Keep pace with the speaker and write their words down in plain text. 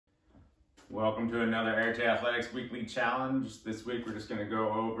Welcome to another AirT Athletics Weekly Challenge. This week we're just going to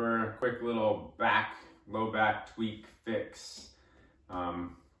go over a quick little low back tweak fix. You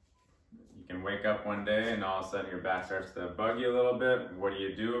can wake up one day and all of a sudden your back starts to bug you a little bit. What do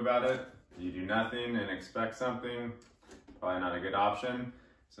you do about it? Do you do nothing and expect something? Probably not a good option.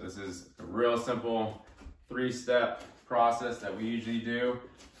 So this is a real simple 3-step process that we usually do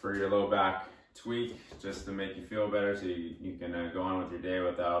for your low back tweak, just to make you feel better so you can go on with your day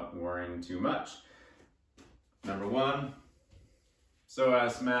without worrying too much. Number 1,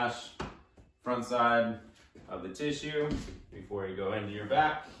 psoas smash front side of the tissue. Before you go into your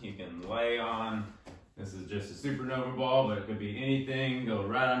back, you can lay on, this is just a supernova ball, but it could be anything. Go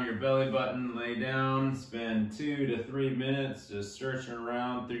right on your belly button, lay down, spend 2 to 3 minutes just searching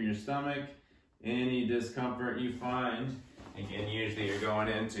around through your stomach. Any discomfort you find. Again, usually you're going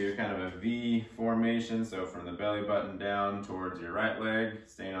into kind of a V formation, so from the belly button down towards your right leg,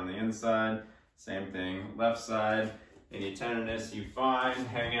 staying on the inside. Same thing, left side. Any tenderness you find,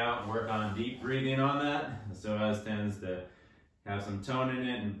 hang out and work on deep breathing on that. The psoas tends to have some tone in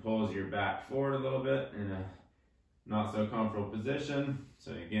it and pulls your back forward a little bit in a not so comfortable position.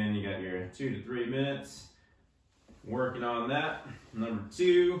 So again, you got your 2 to 3 minutes working on that. Number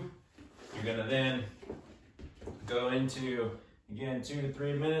 2, you're gonna then go into, again, 2 to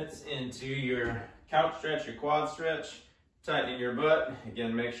 3 minutes into your couch stretch, your quad stretch, tightening your butt.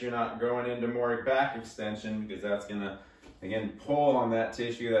 Again, make sure you're not going into more back extension because that's gonna, again, pull on that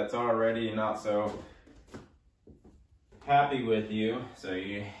tissue that's already not so happy with you. So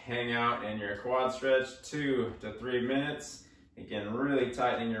you hang out in your quad stretch 2 to 3 minutes. Again, really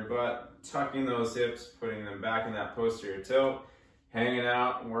tightening your butt, tucking those hips, putting them back in that posterior tilt, hanging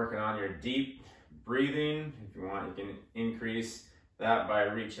out and working on your deep breathing. If you want, you can increase that by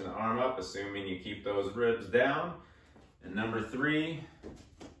reaching the arm up, assuming you keep those ribs down. And number 3,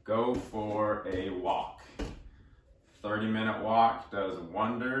 go for a walk. 30-minute walk does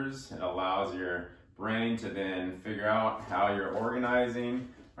wonders. It allows your brain to then figure out how you're organizing.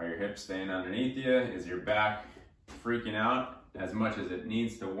 Are your hips staying underneath you? Is your back freaking out as much as it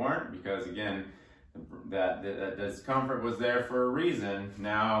needs to warrant? Because again, that discomfort was there for a reason.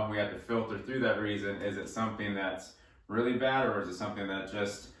 Now we have to filter through that reason. Is it something that's really bad, or is it something that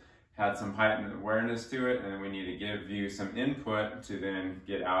just had some heightened awareness to it, and we need to give you some input to then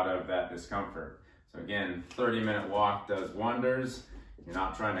get out of that discomfort? So again, 30-minute walk does wonders. You're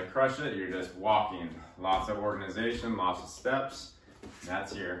not trying to crush it, you're just walking. Lots of organization, lots of steps.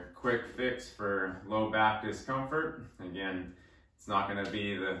 That's your quick fix for low back discomfort. Again, it's not going to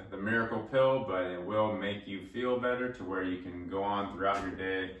be the miracle pill, but it will make you feel better to where you can go on throughout your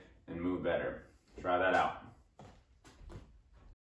day and move better. Try that out.